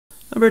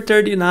Number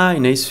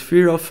 39, a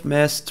sphere of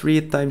mass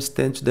 3 times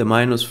 10 to the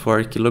minus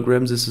 4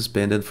 kilograms is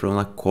suspended from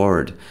a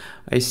cord.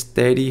 A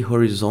steady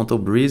horizontal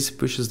breeze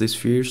pushes the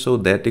sphere so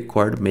that the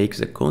cord makes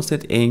a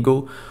constant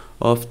angle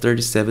of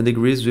 37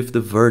 degrees with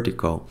the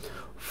vertical.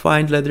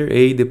 Find letter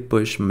A, the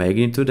push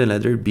magnitude, and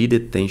letter B, the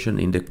tension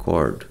in the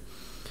cord.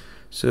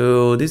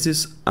 So this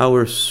is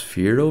our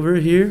sphere over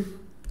here,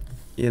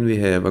 and we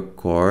have a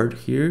cord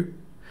here,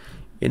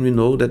 and we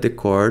know that the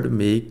cord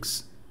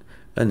makes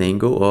an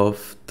angle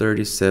of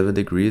 37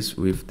 degrees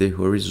with the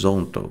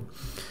horizontal.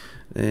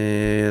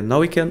 Now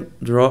we can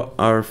draw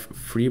our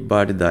free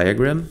body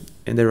diagram,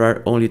 and there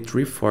are only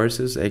 3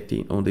 forces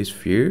acting on the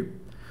sphere.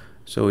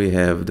 So we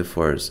have the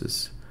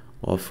forces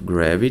of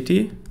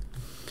gravity,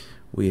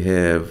 we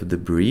have the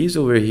breeze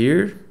over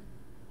here,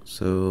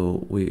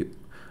 so we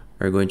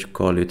are going to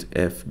call it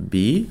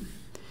FB,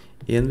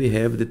 and we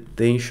have the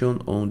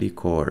tension on the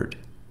cord.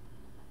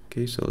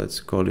 Okay, so let's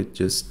call it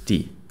just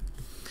T.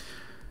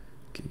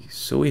 Okay,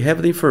 so we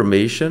have the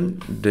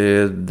information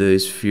that the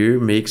sphere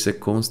makes a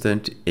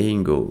constant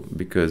angle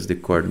because the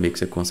cord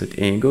makes a constant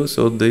angle,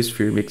 so the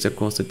sphere makes a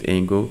constant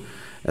angle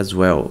as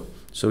well.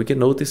 So we can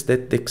notice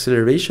that the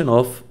acceleration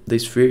of the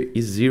sphere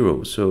is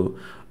 0. So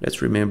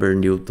let's remember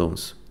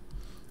Newton's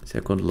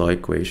second law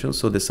equation.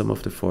 So the sum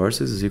of the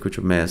forces is equal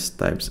to mass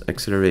times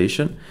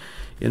acceleration,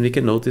 and we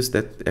can notice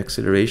that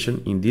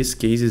acceleration in this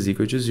case is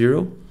equal to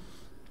 0.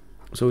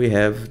 So we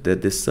have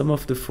that the sum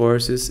of the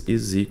forces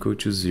is equal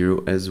to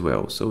 0 as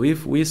well. So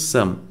if we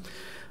sum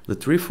the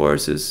 3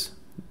 forces,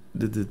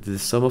 the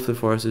sum of the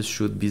forces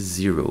should be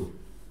 0.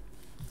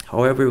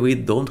 However, we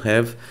don't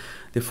have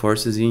the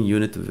forces in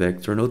unit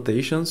vector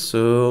notation,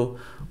 so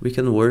we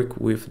can work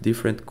with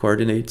different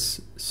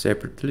coordinates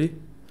separately.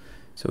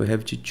 So we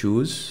have to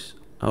choose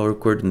our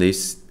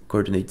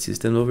coordinate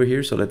system over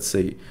here. So let's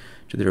say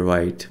to the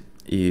right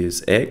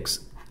is x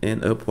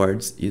and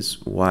upwards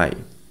is y.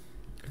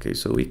 Okay,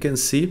 so we can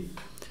see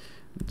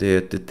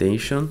that the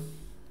tension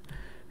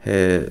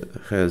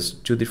has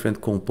 2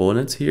 different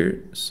components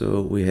here.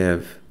 So we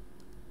have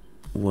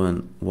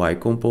one y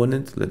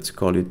component, let's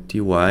call it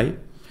ty,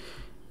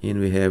 and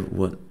we have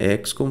one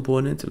x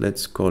component,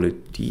 let's call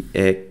it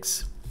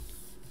tx.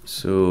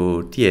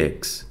 So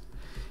tx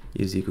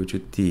is equal to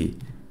t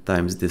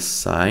times the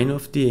sine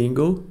of the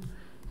angle,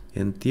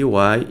 and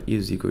ty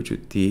is equal to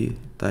t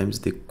times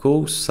the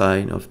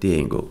cosine of the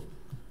angle.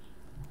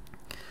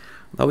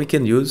 Now we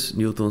can use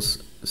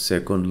Newton's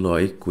second law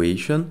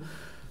equation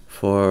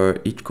for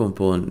each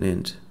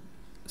component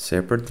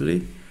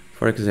separately.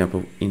 For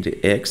example, in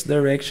the x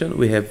direction,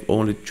 we have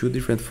only 2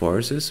 different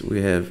forces.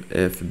 We have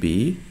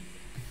Fb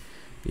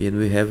and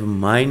we have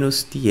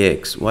minus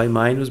Tx. Why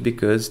minus?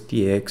 Because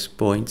Tx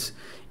points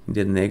in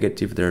the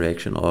negative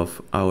direction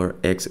of our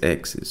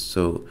x-axis.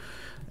 So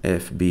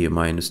Fb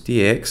minus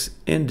Tx,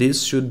 and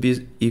this should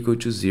be equal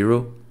to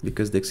 0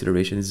 because the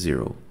acceleration is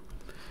 0.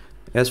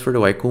 As for the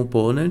y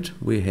component,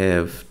 we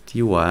have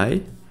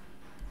Ty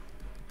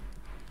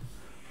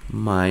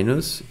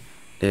minus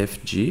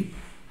Fg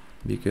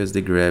because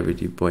the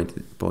gravity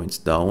points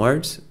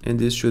downwards, and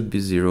this should be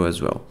 0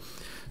 as well.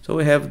 So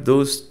we have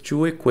those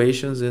 2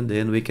 equations, and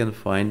then we can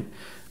find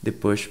the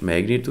push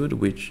magnitude,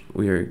 which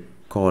we are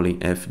calling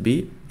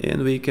Fb,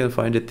 and we can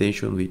find the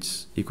tension, which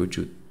is equal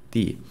to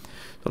T.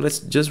 So let's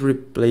just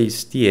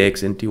replace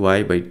Tx and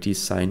Ty by T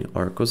sine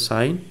or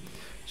cosine.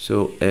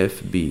 So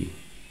Fb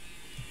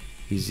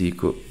is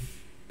equal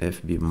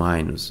Fb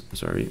minus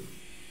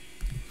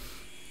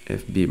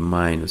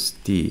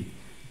T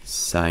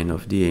sine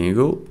of the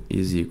angle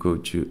is equal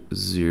to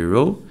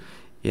 0,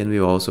 and we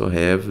also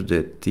have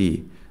the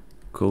T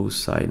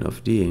cosine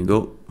of the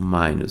angle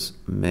minus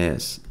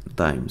mass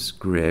times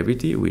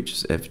gravity, which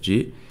is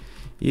Fg,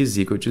 is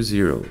equal to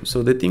 0.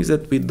 So the things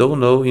that we don't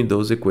know in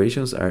those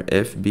equations are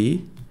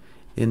Fb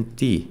and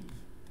T.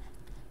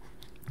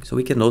 So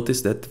we can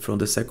notice that from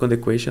the second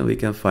equation we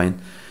can find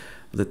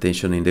the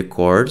tension in the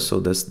cord, so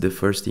that's the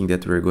first thing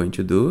that we're going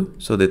to do.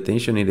 So the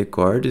tension in the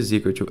cord is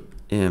equal to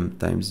m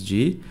times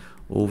g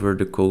over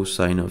the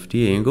cosine of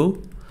the angle.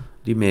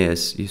 The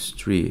mass is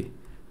 3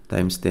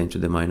 times 10 to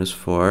the minus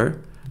 4,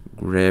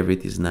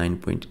 gravity is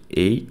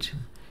 9.8,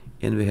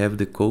 and we have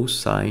the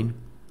cosine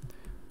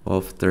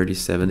of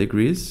 37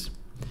 degrees,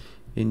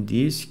 and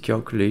this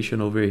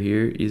calculation over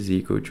here is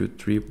equal to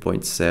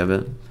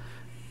 3.7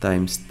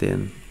 times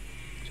 10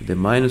 to the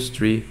minus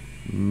 3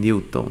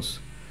 newtons.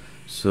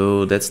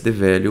 So that's the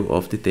value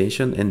of the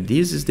tension, and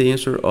this is the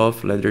answer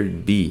of letter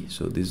B.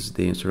 So this is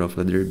the answer of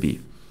letter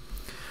B.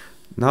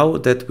 Now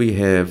that we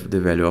have the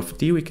value of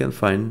T, we can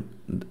find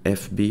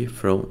Fb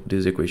from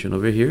this equation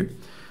over here.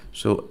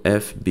 So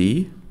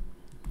Fb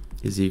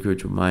is equal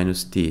to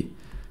minus T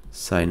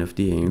sine of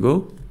the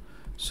angle.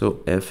 So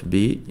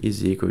Fb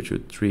is equal to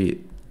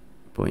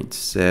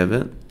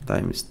 3.7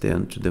 times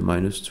 10 to the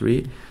minus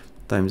 3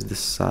 times the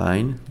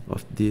sine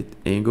of the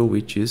angle,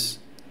 which is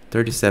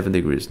 37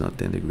 degrees, not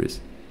 10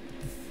 degrees.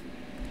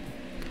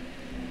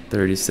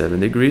 37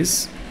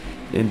 degrees,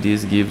 and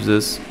this gives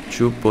us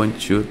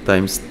 2.2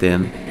 times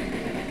 10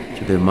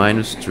 to the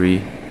minus 3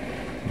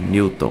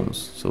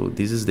 newtons. So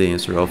this is the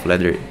answer of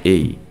letter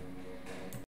A.